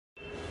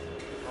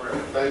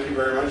thank you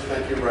very much.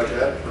 Thank you,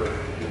 Rajat, for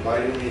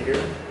inviting me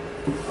here.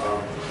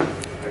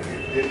 I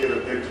did give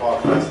a big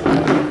talk last night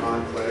at the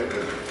conclave,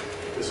 but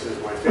this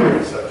is my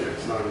favorite subject,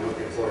 so I'm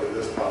looking forward to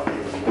this topic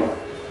even more.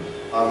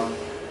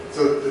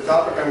 So the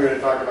topic I'm going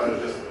to talk about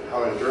is just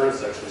how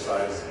endurance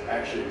exercise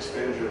actually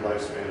extends your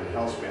lifespan and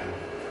health span,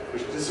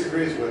 which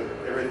disagrees with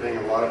everything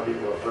a lot of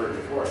people have heard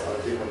before. A lot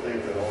of people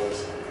think that all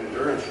this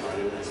endurance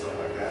running and stuff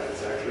like that,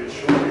 it's actually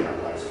shortening our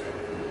lifespan.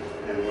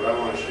 And what I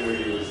want to show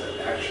you is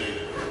that actually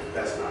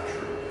that's not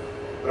true.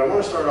 But I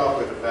want to start off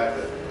with the fact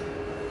that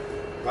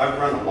I've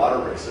run a lot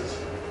of races.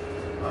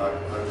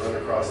 I've run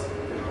across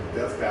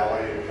Death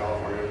Valley in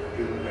California,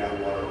 Puget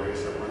Sound water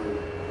race. I've run in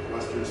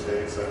Western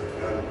states.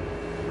 I've done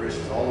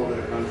races all over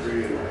the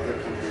country and other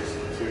countries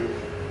too.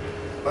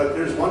 But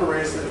there's one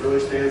race that really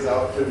stands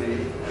out to me,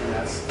 and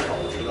that's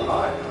Ultra the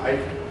High.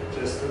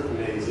 Just an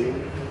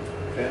amazing,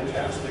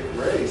 fantastic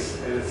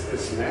race, and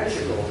it's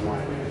magical in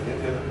my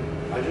opinion.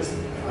 And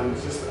I'm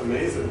just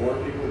amazed that more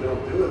people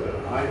don't do it.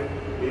 But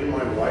me and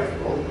my wife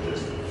both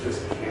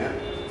just can't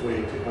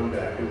wait to come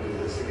back and do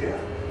this again.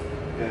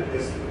 And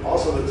it's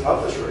also the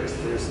toughest race.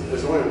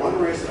 There's only one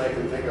race that I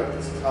can think of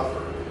that's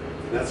tougher,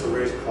 and that's a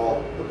race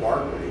called the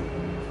Barkley,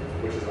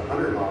 which is a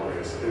 100-mile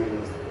race. And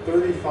in the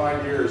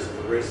 35 years that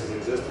the race has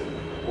existed,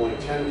 only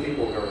 10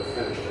 people have ever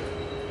finished it.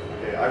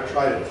 Okay, I've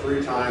tried it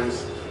 3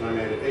 times, and I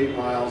made it 8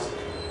 miles.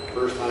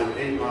 First time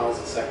 8 miles,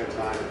 the second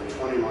time, and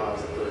 20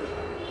 miles the third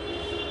time.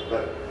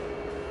 But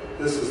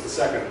this is the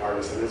second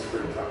hardest, and it's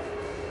pretty tough.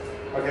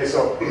 Okay,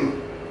 so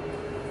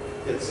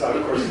it's,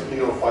 of course,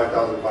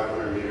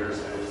 5,500 meters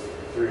and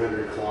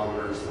 300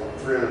 kilometers,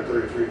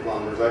 333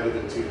 kilometers. I did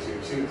a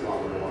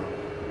 222-kilometer one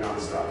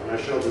nonstop. And I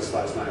showed this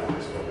last night when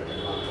I spoke at the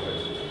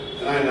conclave.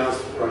 And I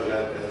announced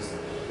Rajat as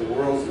the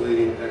world's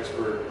leading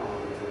expert on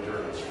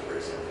endurance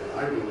racing. And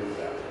I believe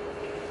that.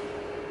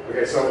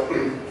 Okay, so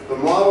the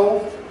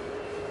motto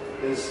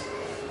is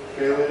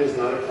failing is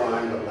not a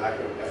crime, but lack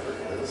of effort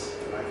is.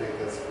 And I think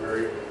that's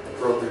very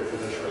appropriate for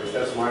this race.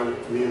 That's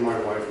me and my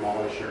wife,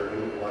 Molly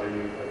Sheridan. A lot of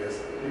you, I guess,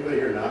 anybody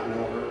here not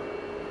know her?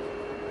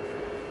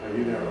 Oh,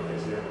 you never, okay,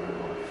 so you have my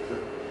Molly.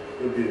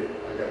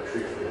 I got a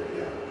treat for you,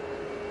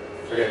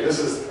 yeah. Okay, this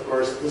is, of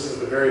course,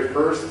 the very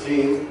first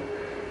team,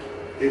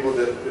 people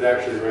that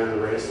actually ran the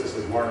race. This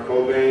is Mark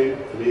Cobain,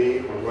 me,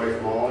 my wife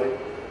Molly,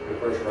 and of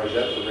course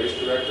Rajat, the race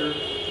director.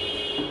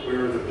 We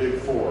were the big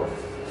 4.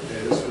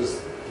 Okay, this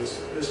was this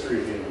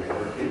history being made. There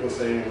were people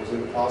saying it was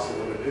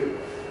impossible to do.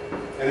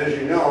 And as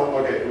you know,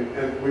 okay,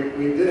 and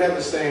we did have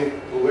the saying,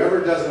 whoever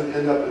doesn't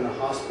end up in the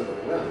hospital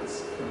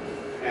wins.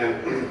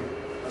 And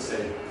let's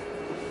see,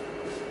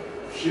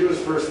 she was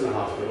first in the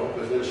hospital,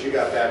 but then she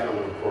got back on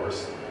the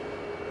course.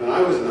 Then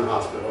I was in the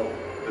hospital,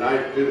 and I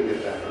didn't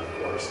get back on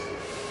the course.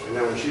 And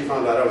then when she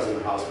found out I was in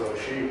the hospital,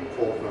 she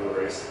pulled from the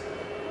race.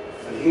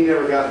 And he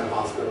never got in the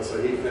hospital,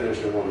 so he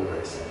finished and won the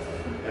race.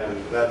 And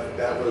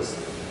that was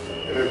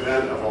an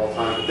event of all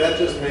time. But that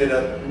just made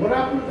up. What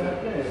happened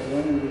that day?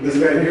 When this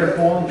guy here?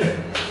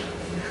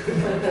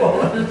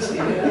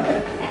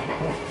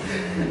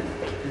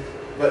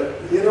 But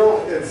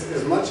it's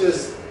as much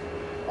as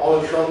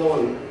all the trouble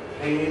and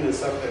pain and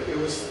stuff, like it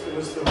was the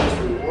most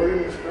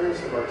rewarding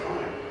experience of our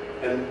time.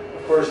 And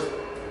of course,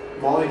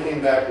 Molly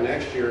came back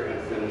next year and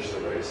finished the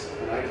race,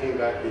 and I came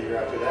back the year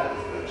after that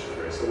and finished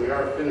the race. So we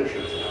are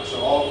finishers now.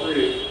 So all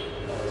 3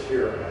 of us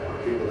here are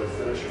people that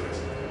finished the race.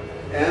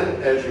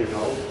 And as you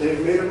know, they've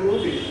made a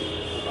movie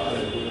about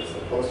it. It's the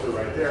poster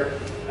right there.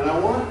 And I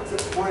want to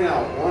point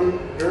out one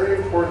very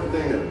important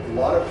thing that a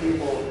lot of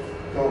people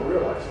don't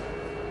realize.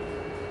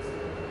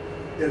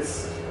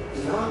 It's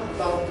not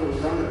about the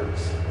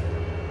runners.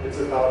 It's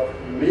about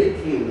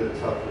making the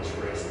toughest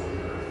race on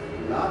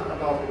earth. Not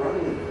about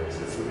running the race.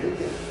 It's making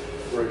it.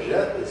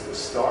 Rajat is the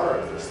star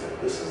of this thing.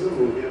 This is a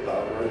movie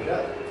about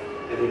Rajat.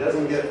 And he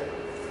doesn't get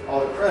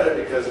all the credit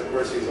because, of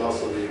course, he's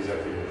also the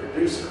executive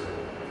producer.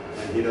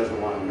 And he doesn't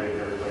want to make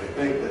everybody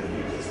think that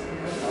he just...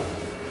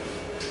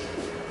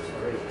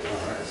 Sorry.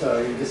 All right.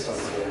 So you just saw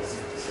this.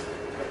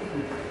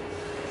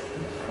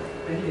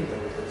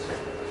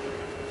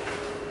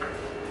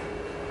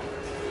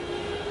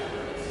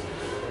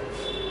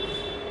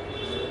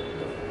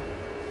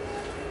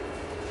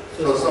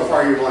 So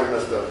far you've only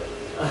missed a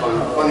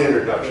fun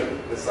introduction.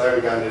 I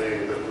haven't gotten into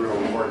any of the real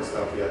important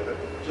stuff yet, but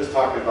just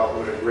talking about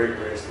what a great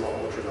race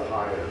Ultra the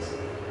High is.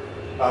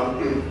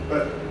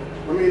 But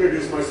let me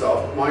introduce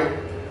myself.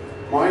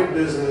 My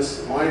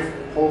business, my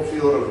whole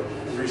field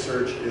of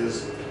research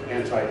is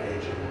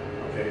anti-aging.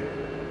 Okay,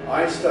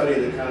 I study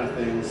the kind of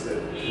things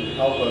that can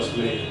help us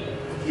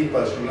keep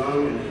us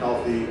young and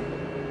healthy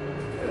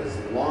as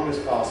long as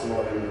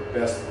possible and the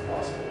best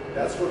possible.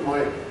 That's what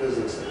my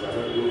business is. I have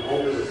a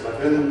whole business. I've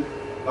been in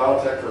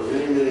biotech for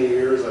many, many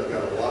years. I've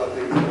got a lot of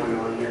things going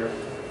on here.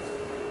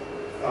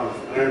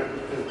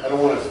 I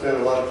don't want to spend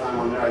a lot of time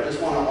on there. I just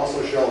want to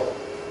also show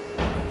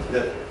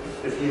that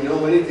if you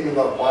know anything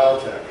about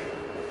biotech,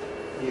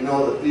 you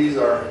know that these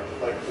are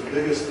like the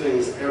biggest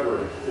things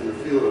ever in the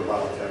field of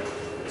biotech,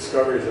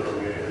 discoveries that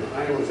were made, and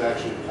I was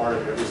actually part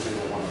of every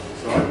single one of them.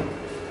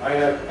 So I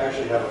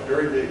actually have a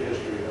very big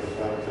history of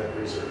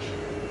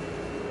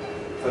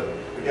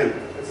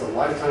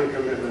lifetime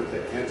commitment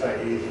to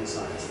anti-aging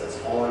science. That's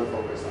all I'm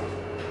focused on.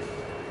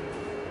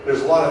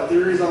 There's a lot of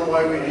theories on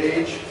why we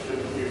age.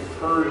 You've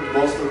heard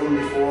most of them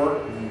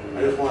before.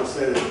 I just want to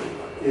say that,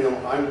 you know,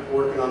 I'm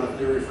working on the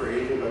theory for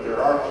aging, but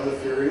there are other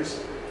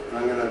theories. And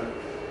I'm going to,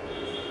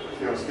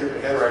 you know, skip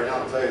ahead right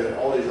now and tell you that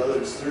all these other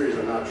theories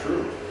are not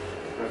true.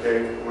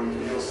 Okay, when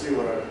you'll see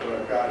what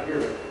I've got here.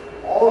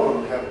 But all of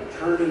them have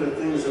turned into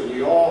things that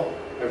we all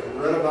have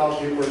read about.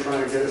 People are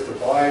trying to get us to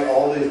buy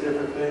all these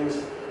different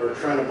things, or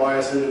trying to buy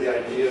us into the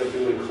idea of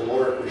doing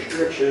caloric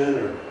restriction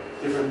or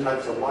different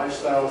types of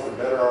lifestyles to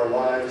better our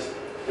lives.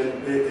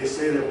 And they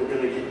say that we're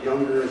going to get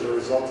younger as a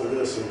result of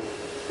this.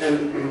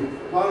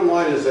 And bottom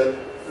line is that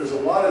there's a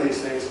lot of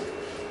these things,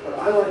 but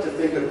I like to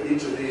think of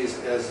each of these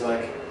as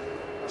like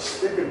a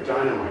stick of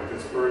dynamite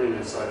that's burning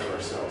inside of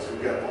our cells.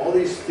 We've got all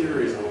these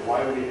theories on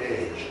why we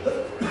age.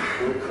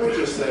 And we could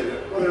just say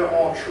that, well, they're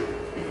all true.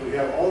 We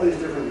have all these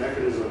different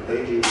mechanisms of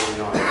aging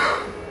going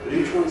on. But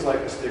each one's like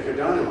a stick of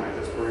dynamite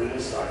that's burning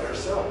inside our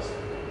cells.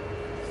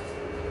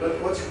 But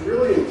what's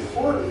really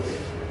important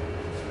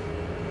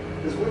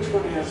is which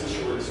one has the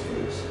shortest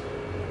fuse.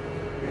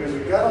 Because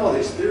we've got all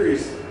these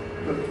theories,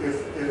 but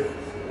if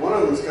one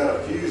of them's got a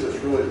fuse that's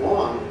really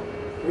long,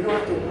 we don't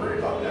have to worry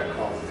about that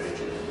cause of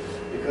aging.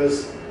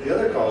 Because the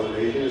other cause of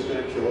aging is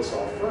going to kill us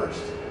all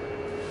first.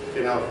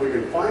 Okay, now if we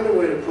can find a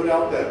way to put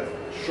out that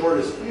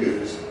shortest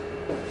fuse,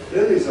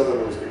 then these other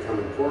ones become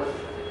important.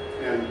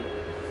 And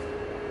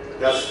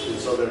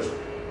so there's,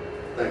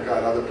 thank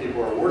God, other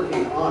people are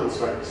working on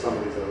some of these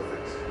other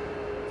things.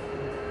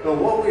 Now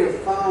what we have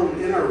found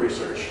in our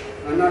research,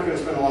 and I'm not going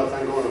to spend a lot of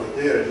time going over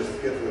the data, just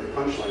to get to the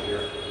punchline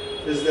here,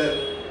 is that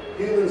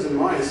humans and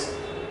mice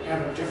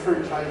have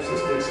different types of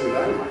sticks of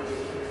dynamite.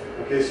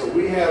 Okay, so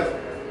we have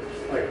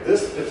like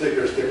this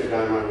particular stick of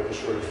dynamite with the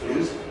shortest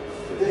fuse,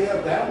 but they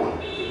have that one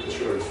with the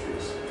shortest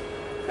fuse.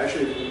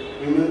 Actually,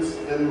 humans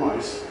and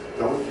mice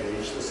don't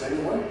age the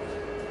same way.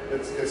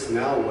 It's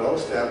now well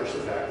established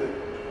the fact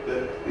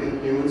that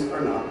humans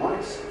are not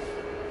mice.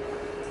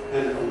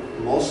 And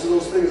most of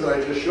those things that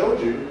I just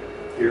showed you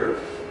here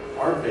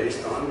are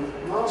based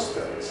on mouse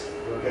studies,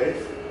 okay?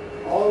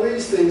 All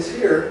these things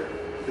here,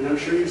 and I'm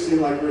sure you've seen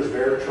like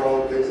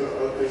resveratrol and things,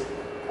 other things,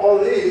 all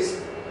of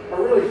these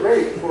are really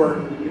great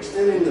for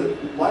extending the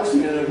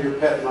lifespan of your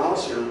pet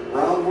mouse, your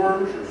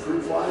roundworms, your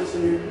fruit flies,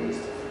 and your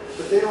yeast.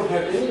 But they don't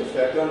have any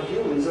effect on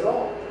humans at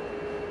all.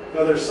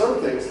 Now there's some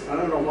things, I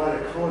don't know why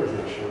the color's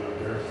not showing up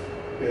here.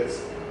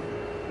 This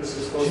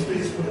is supposed to be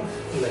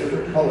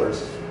different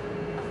colors.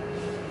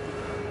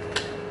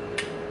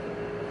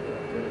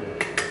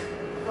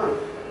 Huh.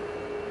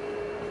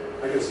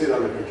 I can see it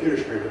on the computer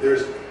screen, but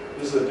this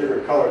is a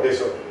different color. Okay,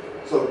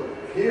 so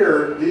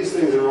here, these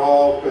things are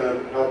all going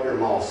to help your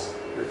mouse,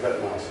 your pet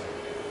mouse.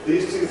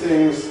 These two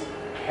things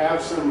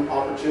have some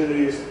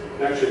opportunities,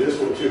 and actually this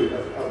one too,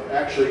 of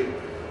actually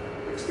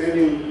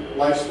extending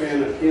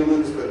lifespan of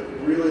humans, but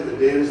really the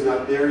data is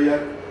not there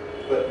yet.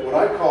 But what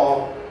I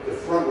call the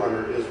front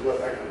runner is what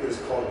is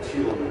called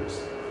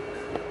telomeres.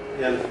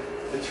 And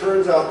it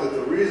turns out that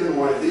the reason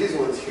why these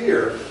ones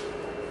here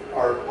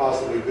are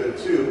possibly good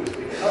too is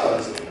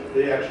because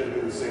they actually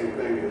do the same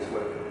thing as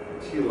what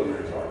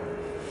telomeres are.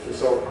 And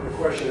so the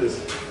question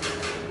is,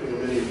 in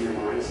many of your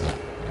minds,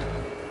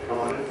 come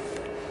on in.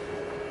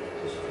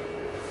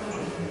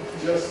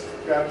 Just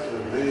got to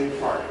the main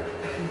part.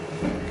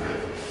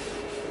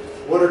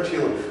 What are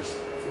telomeres?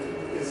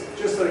 It's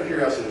just out of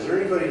curiosity, is there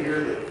anybody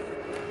here that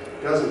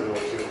doesn't know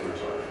what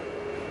telomeres are?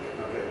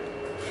 Okay.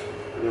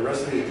 And the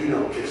rest of you do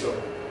know. Okay, so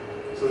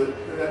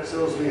that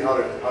tells me how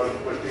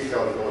much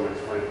detail to go and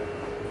explain it.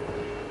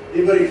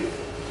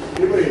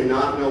 Anybody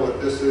not know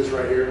what this is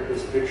right here,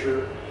 this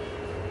picture?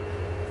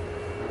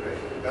 Okay,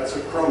 that's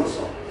a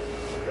chromosome.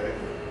 Okay,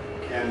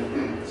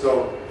 and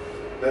so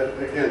that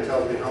again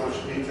tells me how much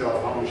detail,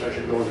 how much I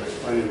should go into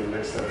explaining the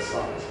next set of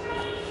slides.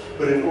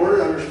 But in order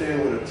to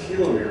understand what a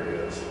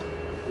telomere is,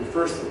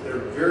 first, they're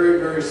very,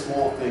 very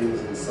small things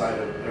inside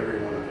of every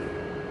one of you.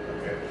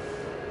 Okay?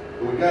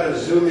 And we've got to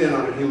zoom in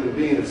on a human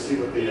being to see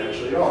what they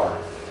actually are.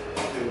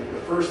 And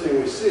the first thing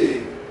we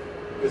see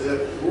is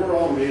that we're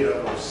all made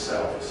up of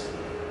cells.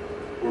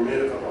 We're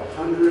made up of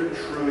 100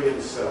 trillion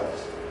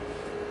cells.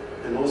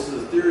 And most of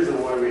the theories on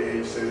why we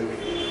age say that we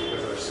age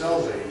because our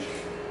cells age.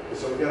 And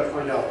so we've got to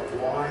find out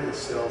why the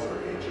cells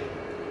are aging.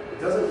 It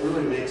doesn't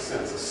really make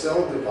sense. A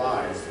cell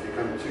divides to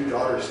become two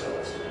daughter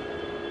cells.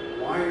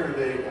 Why are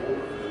they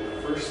older than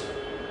the first cell?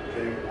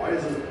 Okay, why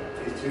isn't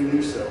these two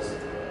new cells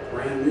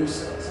brand new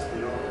cells,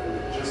 you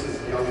know, just as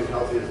young and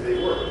healthy as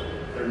they were?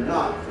 They're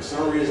not. For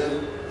some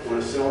reason, when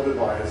a cell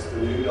divides,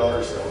 the new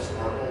daughter cells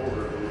are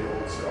older than the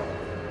old cell.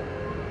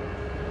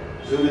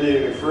 Zooming in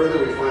even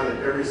further, we find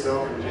that every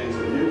cell contains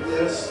a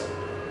nucleus,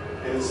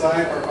 and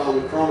inside are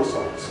found the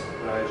chromosomes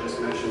that I just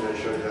mentioned. I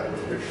showed you that in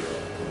the picture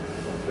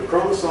of. The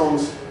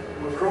chromosomes,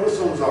 what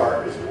chromosomes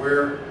are, is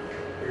where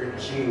your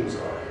genes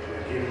are.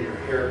 They give you your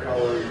hair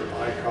color, your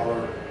eye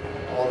color,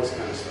 all this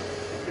kind of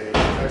stuff. Okay, it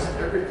affects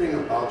everything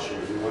about you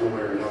in one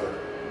way or another.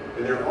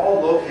 And they're all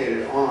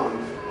located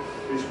on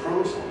these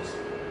chromosomes.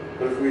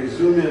 But if we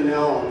zoom in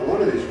now on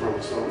one of these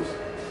chromosomes,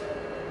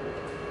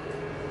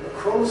 the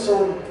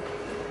chromosome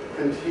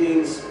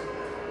contains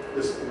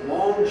this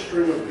long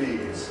string of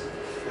beads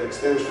that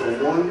extends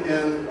from one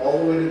end all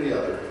the way to the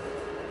other.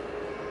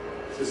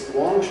 It's this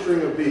long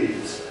string of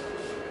beads,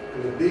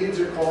 and the beads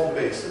are called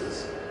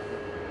bases.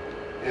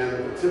 And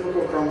the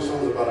typical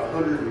chromosome is about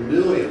 100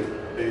 million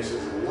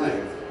bases in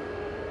length.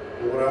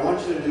 And what I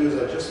want you to do is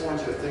I just want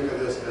you to think of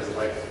this as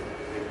like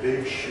a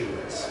big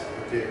shoelace.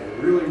 Okay, a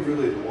really,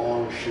 really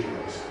long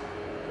shoelace.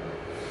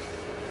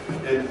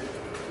 And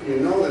you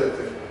know that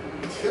the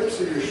tips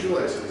of your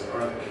shoelaces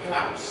are the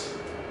caps.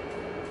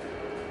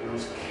 And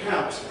those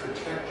caps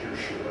protect your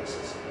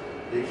shoelaces.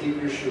 They keep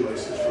your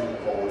shoelaces from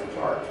falling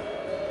apart.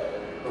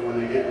 But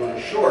when they get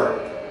really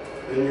short,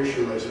 then your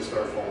shoelaces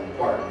start falling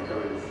apart and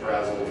becoming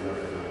frazzled and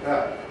everything like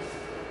that.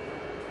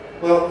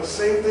 Well, the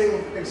same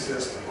thing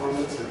exists on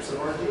the tips of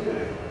our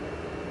DNA.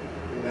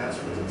 And that's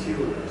what the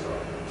telomeres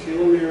are.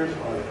 Telomeres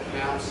are the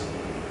caps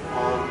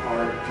on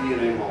our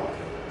DNA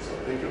molecule. So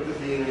think of the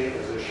DNA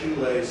as a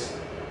shoelace.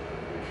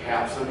 The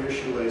caps on your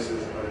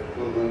shoelaces are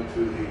equivalent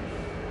to the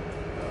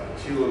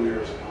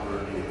telomeres on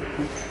our DNA.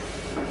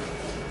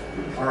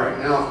 All right,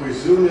 now if we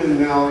zoom in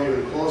now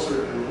even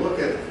closer and look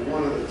at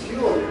one of the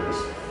telomeres,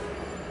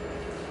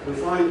 we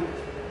find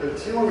that the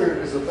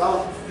telomere is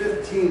about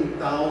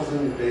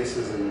 15,000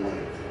 bases in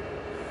length.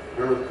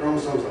 Remember, the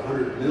chromosome is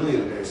 100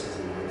 million bases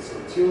in length, so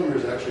the telomere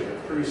is actually a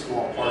pretty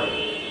small part of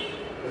it,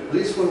 at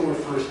least when we're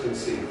first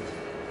conceived.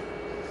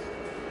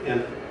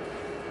 And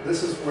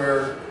this is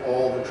where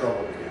all the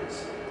trouble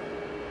begins.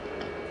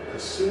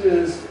 As soon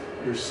as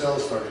your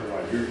cells start to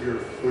divide,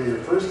 when you're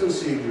first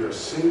conceived, you're a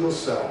single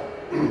cell.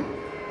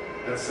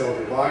 That cell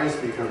divides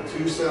to become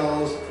 2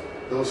 cells.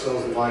 Those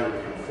cells divide to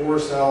become 4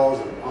 cells,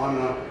 and on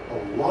and on. A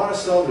lot of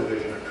cell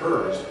division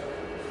occurs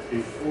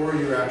before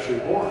you're actually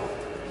born.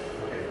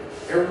 Okay.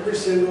 Every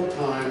single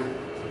time,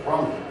 the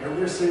problem is,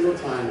 every single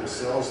time the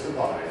cells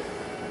divide,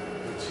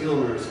 the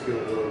telomeres get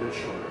a little bit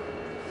shorter.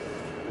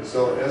 And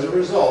so as a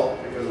result,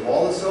 because of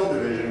all the cell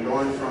division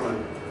going from a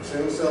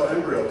single cell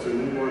embryo to a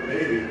newborn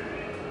baby,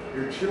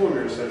 your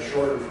telomeres have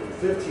shortened from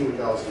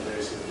 15,000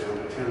 bases down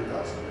to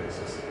 10,000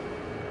 bases.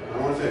 I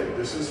want to tell you,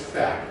 this is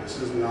fact. This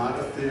is not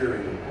a theory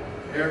anymore.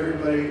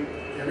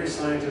 Every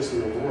scientist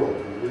in the world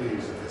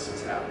believes that this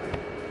is happening.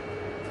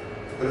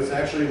 But it's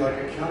actually like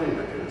a counting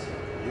mechanism.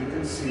 You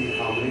can see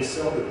how many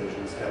cell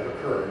divisions have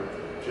occurred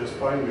just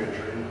by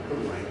measuring the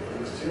length of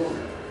this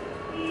telomere.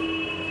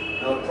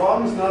 Now the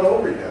problem's not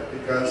over yet,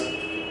 because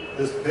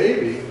this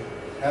baby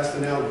has to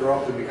now grow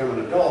up to become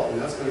an adult,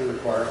 and that's going to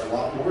require a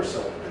lot more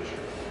cell division.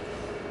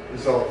 And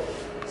so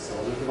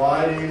cells are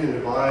dividing and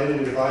dividing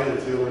and dividing,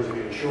 the telomeres are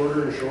getting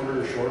shorter and shorter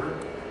and shorter.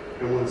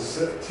 And when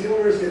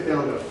telomeres get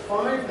down to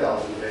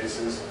 5,000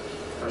 bases,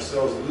 our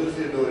cells lose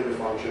the ability to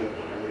function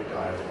and we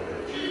die of old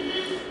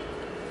age.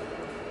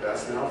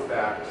 That's now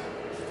fact.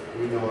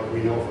 We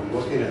know from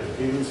looking at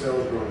human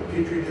cells growing in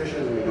petri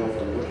dishes, we know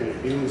from looking at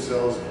human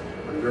cells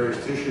on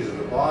various tissues of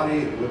the body,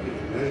 and looking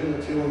and measuring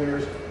the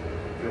telomeres.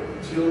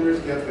 When the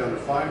telomeres get down to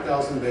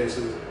 5,000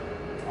 bases,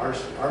 our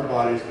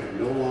bodies can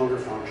no longer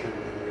function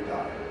and we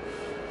die.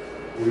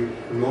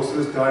 Most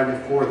of us die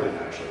before then,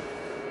 actually.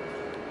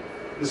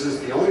 This is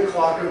the only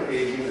clock of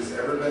aging that's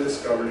ever been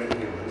discovered in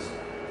humans.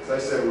 As I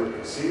said, we're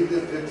conceived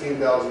at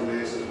 15,000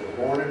 bases, we're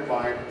born at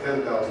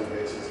 10,000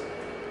 bases,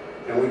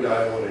 and we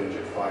die at old age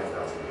at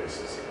 5,000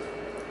 bases.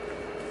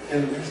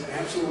 And there's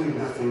absolutely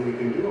nothing we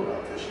can do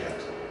about this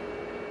yet.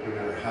 No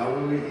matter how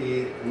we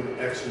eat and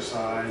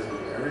exercise and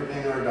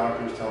everything our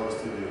doctors tell us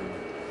to do,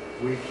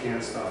 we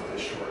can't stop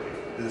this shortening.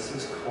 This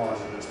is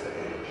causing us to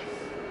age.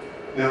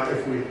 Now,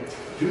 if we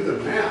do the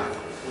math,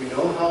 we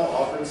know how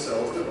often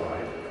cells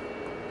divide.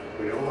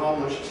 We know how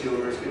much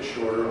telomeres get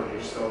shorter on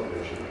each cell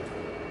division.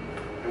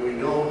 And we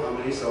know how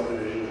many cell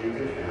divisions you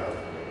can have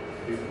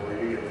before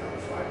you get down to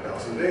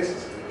 5,000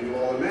 bases. If you do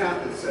all the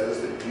math, it says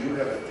that you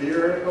have a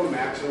theoretical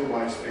maximum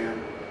lifespan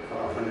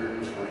of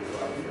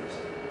 125 years.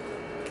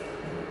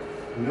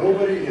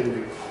 Nobody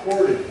in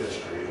recorded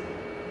history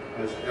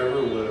has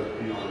ever lived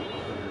beyond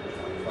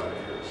 125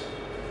 years.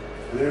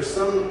 And there's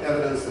some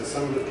evidence that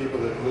some of the people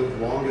that lived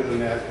longer than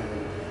that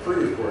in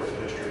pre-recorded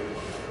history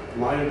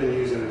might have been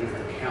using a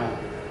different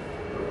calendar.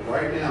 But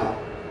right now,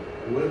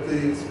 with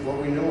what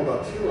we know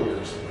about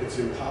telomeres, it's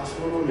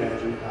impossible to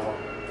imagine how a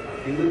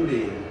human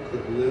being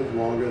could live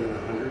longer than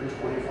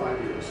 125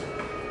 years.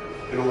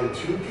 And only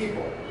 2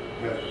 people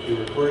have, in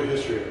recorded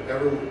history, have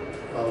ever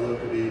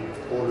lived to be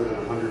older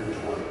than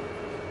 120.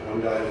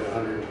 One died at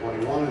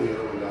 121 and the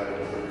other one died at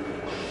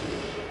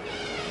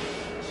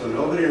 122. So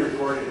nobody in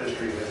recorded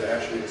history has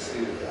actually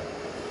exceeded that.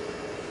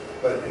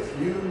 But if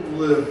you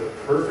live the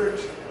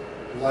perfect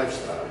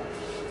lifestyle,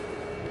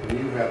 and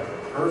you have the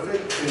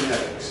perfect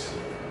genetics,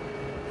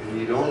 and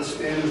you don't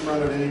stand in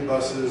front of any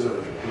buses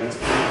or against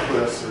any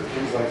cliffs or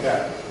things like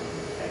that,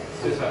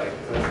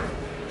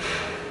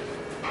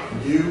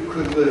 you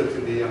could live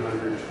to be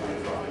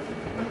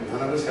 125.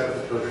 None of us have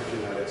the perfect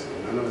genetics,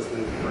 and none of us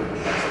live the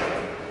perfect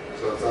lifestyle.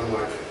 So it's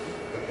unlikely.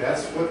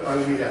 that's what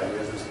we have. We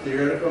have this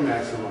theoretical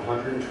maximum of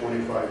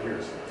 125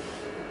 years.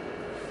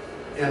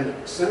 And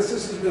since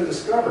this has been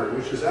discovered,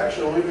 which has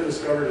actually only been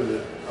discovered in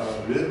the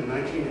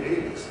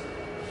mid-1980s,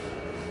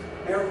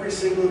 every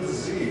single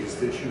disease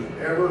that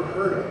you've ever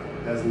heard of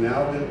has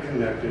now been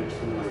connected to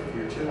the length of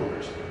your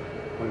telomeres.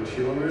 When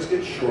telomeres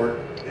get short,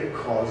 it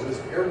causes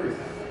everything.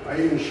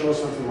 I even show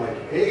something like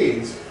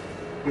AIDS,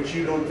 which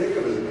you don't think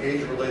of as an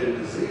age-related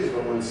disease,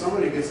 but when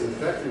somebody gets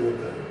infected with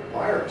the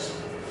virus,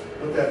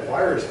 what that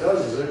virus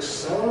does is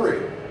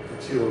accelerate the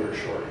telomere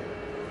shortening.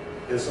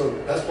 And so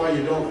that's why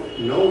you don't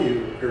know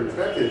you're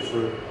infected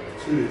for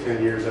 2 to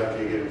 10 years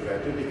after you get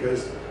infected,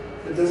 because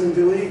it doesn't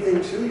do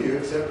anything to you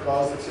except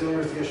cause the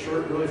telomeres to get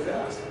short really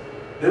fast.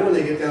 Then when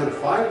they get down to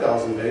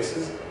 5,000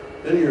 bases,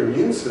 then your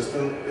immune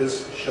system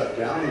is shut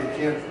down and you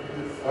can't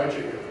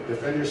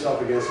defend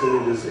yourself against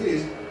any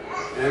disease,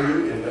 and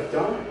you end up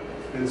dying.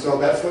 And so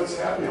that's what's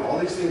happening. All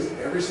these things,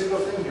 every single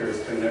thing here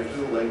is connected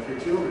to the length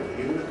of your telomere.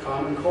 Even the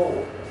common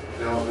cold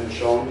now has been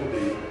shown to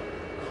be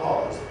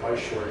caused by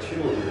short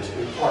telomeres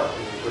in part.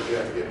 Of course, you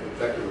have to get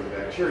infected with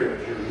bacteria,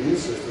 but your immune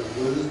system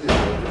loses the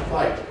ability to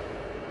fight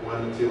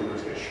when the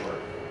telomeres get short.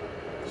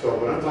 So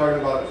what I'm talking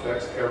about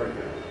affects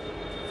everything.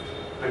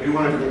 I do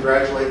want to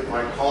congratulate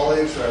my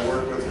colleagues that I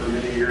worked with for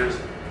many years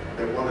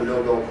that won the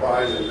Nobel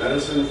Prize in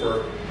Medicine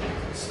for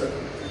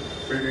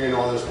figuring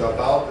all this stuff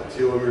out. The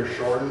telomeres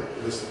shorten.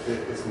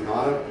 It's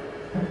not a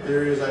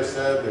theory, as I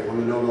said. They won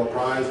the Nobel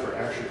Prize for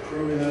actually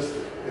proving this.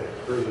 It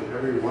occurs in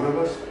every one of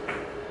us.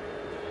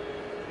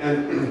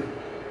 And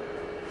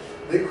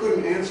they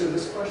couldn't answer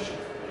this question.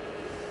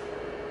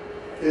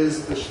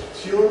 Is the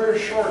telomere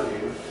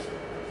shortening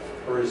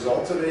a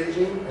result of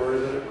aging, or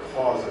is it a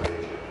cause of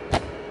aging?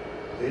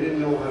 They didn't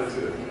know how to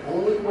do it. The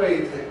only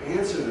way to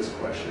answer this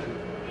question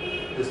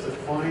is to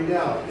find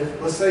out.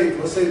 Let's say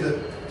the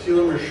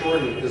telomere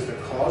shortening is the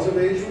cause of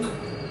aging.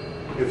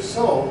 If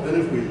so, then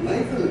if we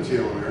lengthen the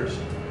telomeres,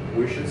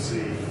 we should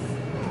see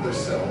the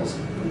cells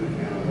in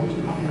the animals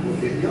and people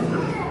get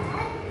younger.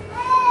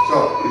 So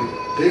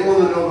they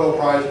won the Nobel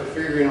Prize for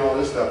figuring all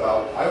this stuff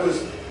out.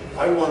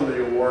 I won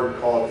the award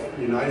called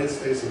United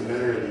States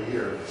Inventor of the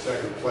Year,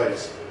 second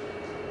place,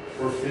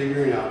 for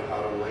figuring out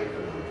how to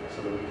lengthen them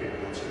so that we can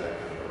answer that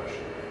kind of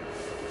question.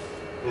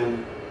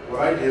 And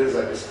what I did is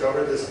I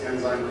discovered this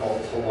enzyme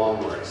called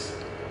telomerase.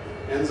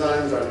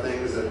 Enzymes are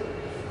things that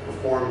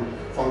perform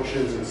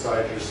functions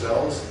inside your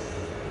cells.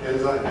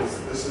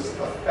 This is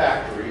a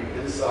factory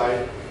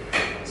inside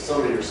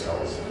some of your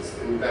cells.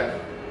 In fact,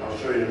 I'll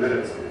show you in a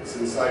minute. It's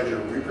inside your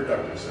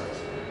reproductive cells.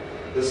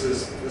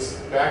 This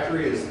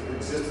factory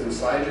exists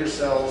inside your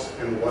cells,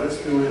 and what it's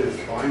doing is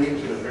binding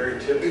to the very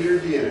tip of your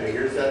DNA.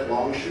 Here's that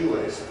long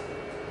shoelace.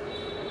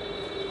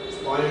 It's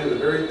binding to the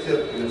very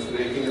tip, and it's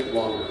making it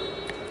longer.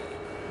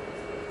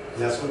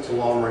 And that's what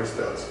telomerase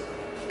does.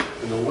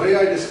 And the way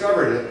I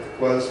discovered it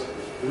was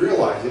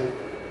realizing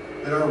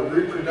that our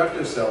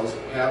reproductive cells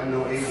have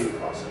no aging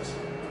process.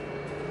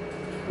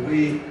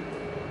 We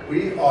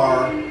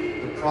are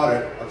the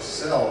product of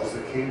cells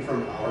that came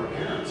from our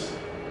parents.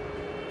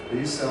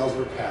 These cells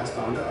were passed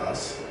on to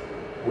us.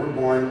 We're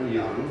born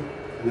young,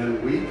 and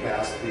then we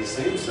pass these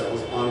same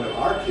cells on to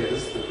our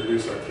kids to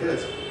produce our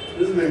kids.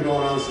 This has been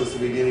going on since the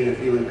beginning of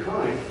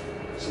humankind.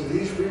 So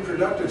these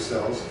reproductive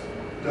cells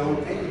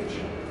don't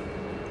age.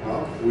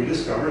 Well, we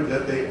discovered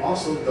that they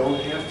also don't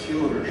have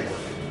telomere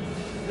shortening.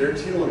 Their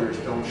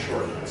telomeres don't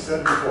shorten. I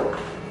said before,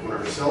 when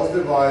our cells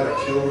divide, our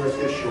telomeres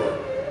get short.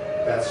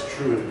 That's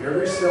true in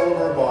every cell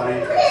of our body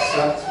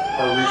except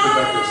our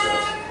reproductive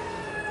cells.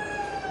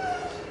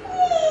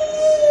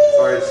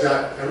 Sorry,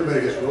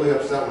 everybody gets really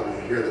upset when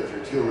they hear that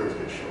their telomeres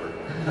get short.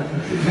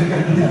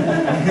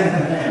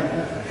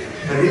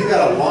 But he's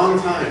got a long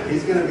time.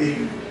 He's going to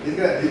be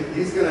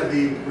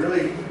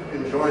really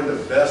enjoying the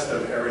best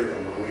of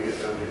everything when we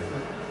get done here.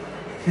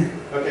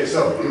 Okay,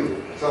 so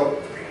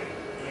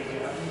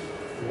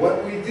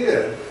what we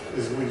did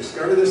is we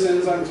discovered this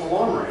enzyme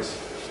telomerase,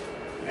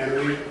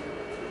 and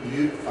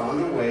we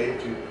found a way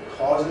to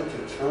cause it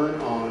to turn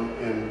on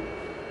in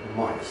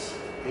mice,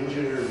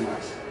 engineered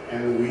mice,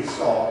 and we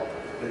saw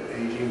that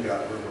aging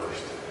got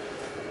reversed.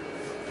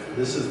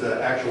 This is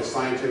the actual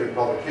scientific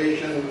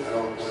publication. I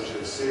don't want you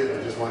to see it.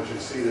 I just want you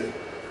to see that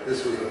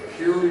this was a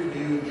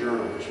peer-reviewed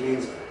journal, which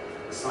means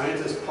the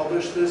scientists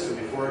published this, and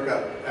before it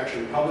got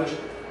actually published,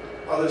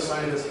 other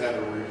scientists had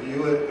to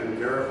review it and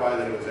verify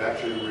that it was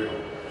actually real.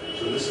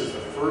 So this is the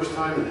first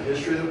time in the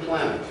history of the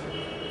planet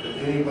that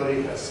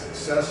anybody has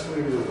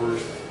successfully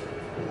reversed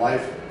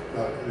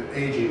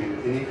aging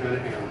in any kind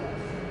of animal.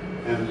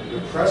 And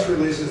the press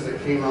releases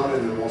that came out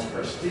in the most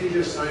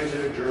prestigious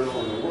scientific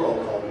journal in the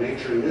world, called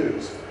Nature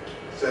News,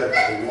 said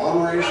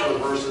telomerase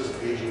reverses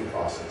aging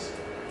process.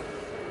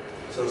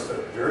 So it's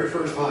the very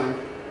first time,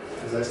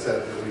 as I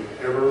said, that we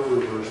ever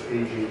reversed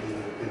aging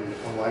in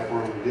a life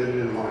form. We did it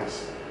in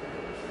mice.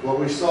 What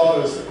we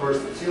saw is, of course,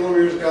 the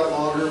telomeres got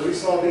longer. We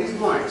saw these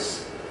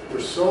mice were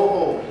so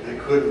old they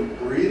couldn't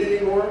breathe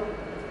anymore.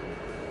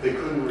 They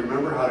couldn't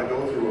remember how to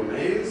go through a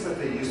maze that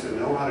they used to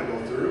know how to go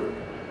through.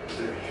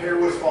 Their hair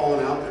was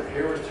falling out, their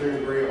hair was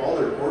turning gray, all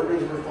their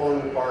organs were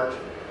falling apart.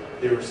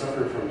 They were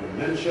suffering from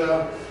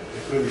dementia,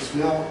 they couldn't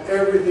smell,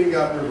 everything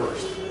got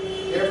reversed.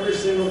 Every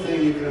single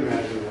thing you can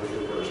imagine was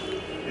reversed.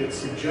 It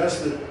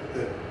suggests that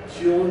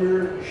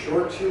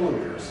short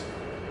telomeres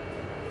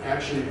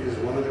actually is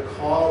one of the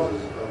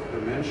causes of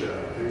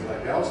dementia, things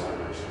like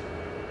Alzheimer's.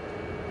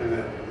 And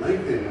that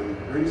lengthening them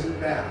brings it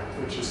back,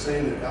 which is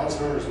saying that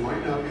Alzheimer's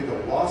might not be the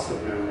loss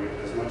of memory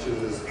as much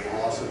as it's the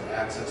loss of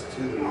access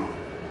to the memory.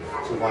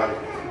 So by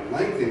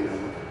lengthening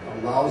them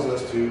allows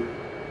us to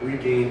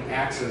regain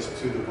access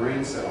to the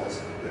brain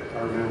cells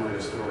that our memory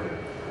is stored in.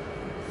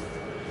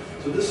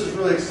 So this is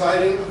really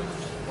exciting.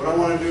 What I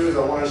want to do is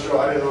I want to show,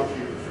 I don't know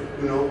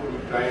if you know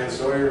who Diane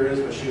Sawyer is,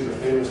 but she's a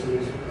famous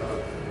news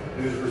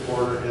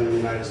reporter in the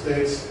United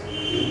States.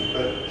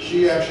 But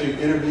she actually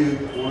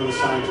interviewed one of the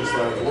scientists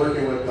that I was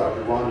working with,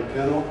 Dr. Rhonda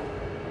Pennell.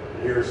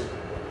 And here's.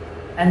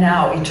 And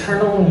now,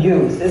 eternal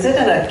youth. Is it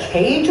in a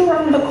cage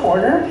around the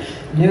corner?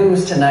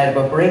 News tonight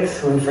of a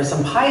breakthrough for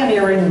some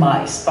pioneering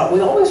mice. But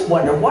we always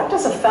wonder, what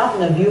does a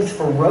fountain of youth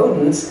for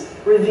rodents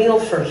reveal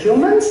for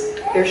humans?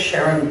 Here's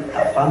Sharon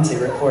Alfonsi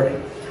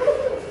reporting.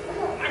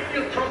 I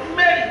feel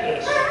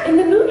tremendous. In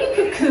the Moody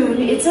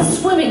Cocoon, it's a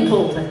swimming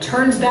pool that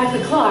turns back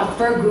the clock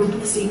for a group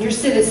of senior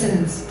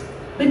citizens.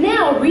 But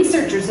now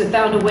researchers have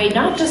found a way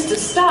not just to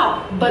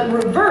stop, but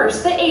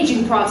reverse the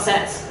aging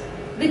process.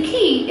 The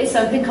key is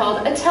something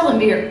called a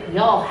telomere. We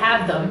all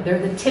have them. They're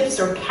the tips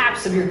or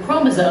caps of your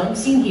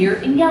chromosomes, seen here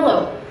in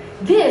yellow.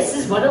 This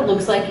is what it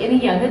looks like in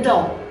a young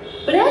adult.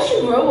 But as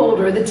you grow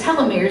older, the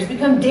telomeres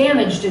become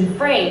damaged and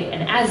frayed,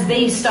 and as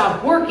they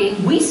stop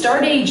working, we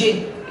start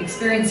aging,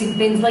 experiencing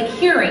things like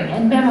hearing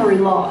and memory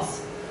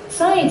loss.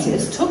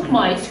 Scientists took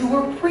mice who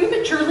were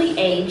prematurely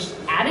aged,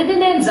 added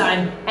an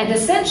enzyme, and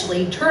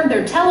essentially turned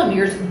their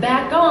telomeres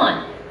back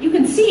on. You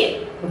can see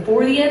it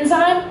before the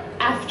enzyme,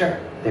 after.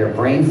 Their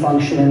brain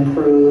function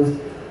improved,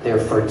 their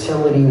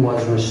fertility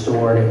was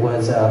restored. It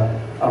was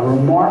a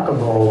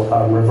remarkable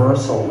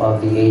reversal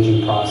of the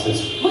aging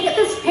process. Look at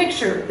this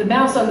picture. The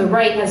mouse on the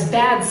right has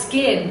bad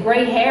skin,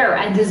 gray hair,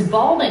 and is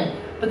balding.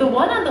 But the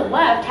one on the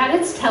left had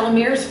its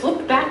telomeres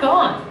flipped back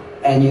on.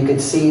 And you could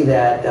see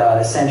that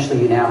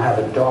essentially you now have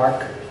a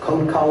dark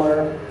coat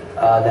color,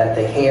 that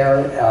the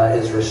hair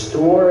is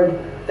restored,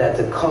 that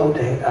the coat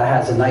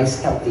has a nice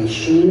healthy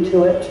sheen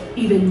to it.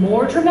 Even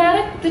more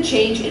dramatic, the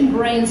change in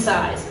brain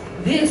size.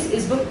 This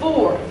is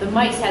before. The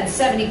mice had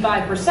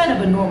 75%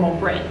 of a normal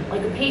brain,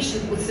 like a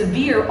patient with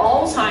severe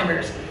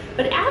Alzheimer's.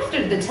 But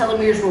after the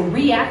telomeres were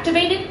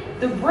reactivated,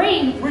 the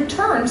brain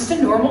returns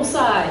to normal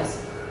size.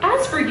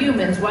 As for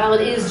humans, while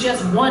it is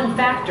just one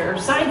factor,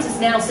 scientists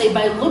now say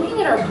by looking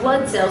at our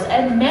blood cells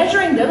and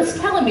measuring those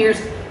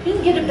telomeres, you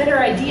can get a better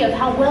idea of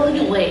how well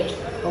you'll age.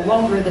 The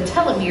longer the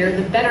telomere,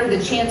 the better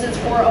the chances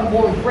for a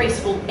more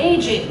graceful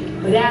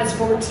aging. But as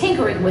for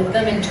tinkering with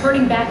them and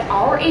turning back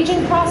our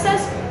aging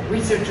process,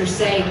 researchers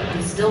say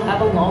we still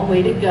have a long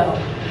way to go.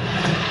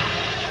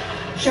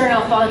 Sharon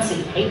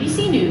Alfonsi,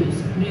 ABC News,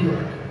 New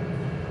York.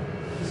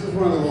 This is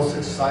one of the most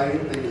exciting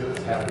things that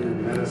has happened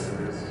in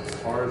medicine as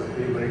far as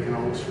anybody can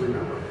almost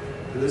remember.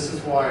 And this is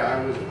why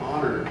I was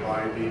honored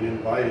by being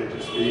invited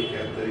to speak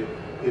at the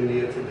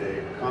India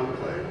Today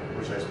conclave,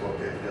 which I spoke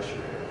at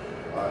yesterday.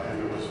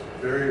 And it was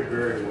very,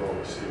 very well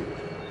received.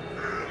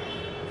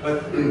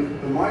 But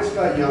the mice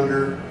got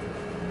younger.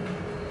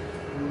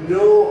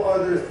 No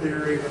other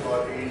theory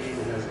about aging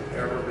has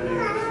ever been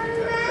able to do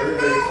that.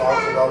 Everybody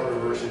talks about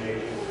reversing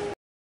aging.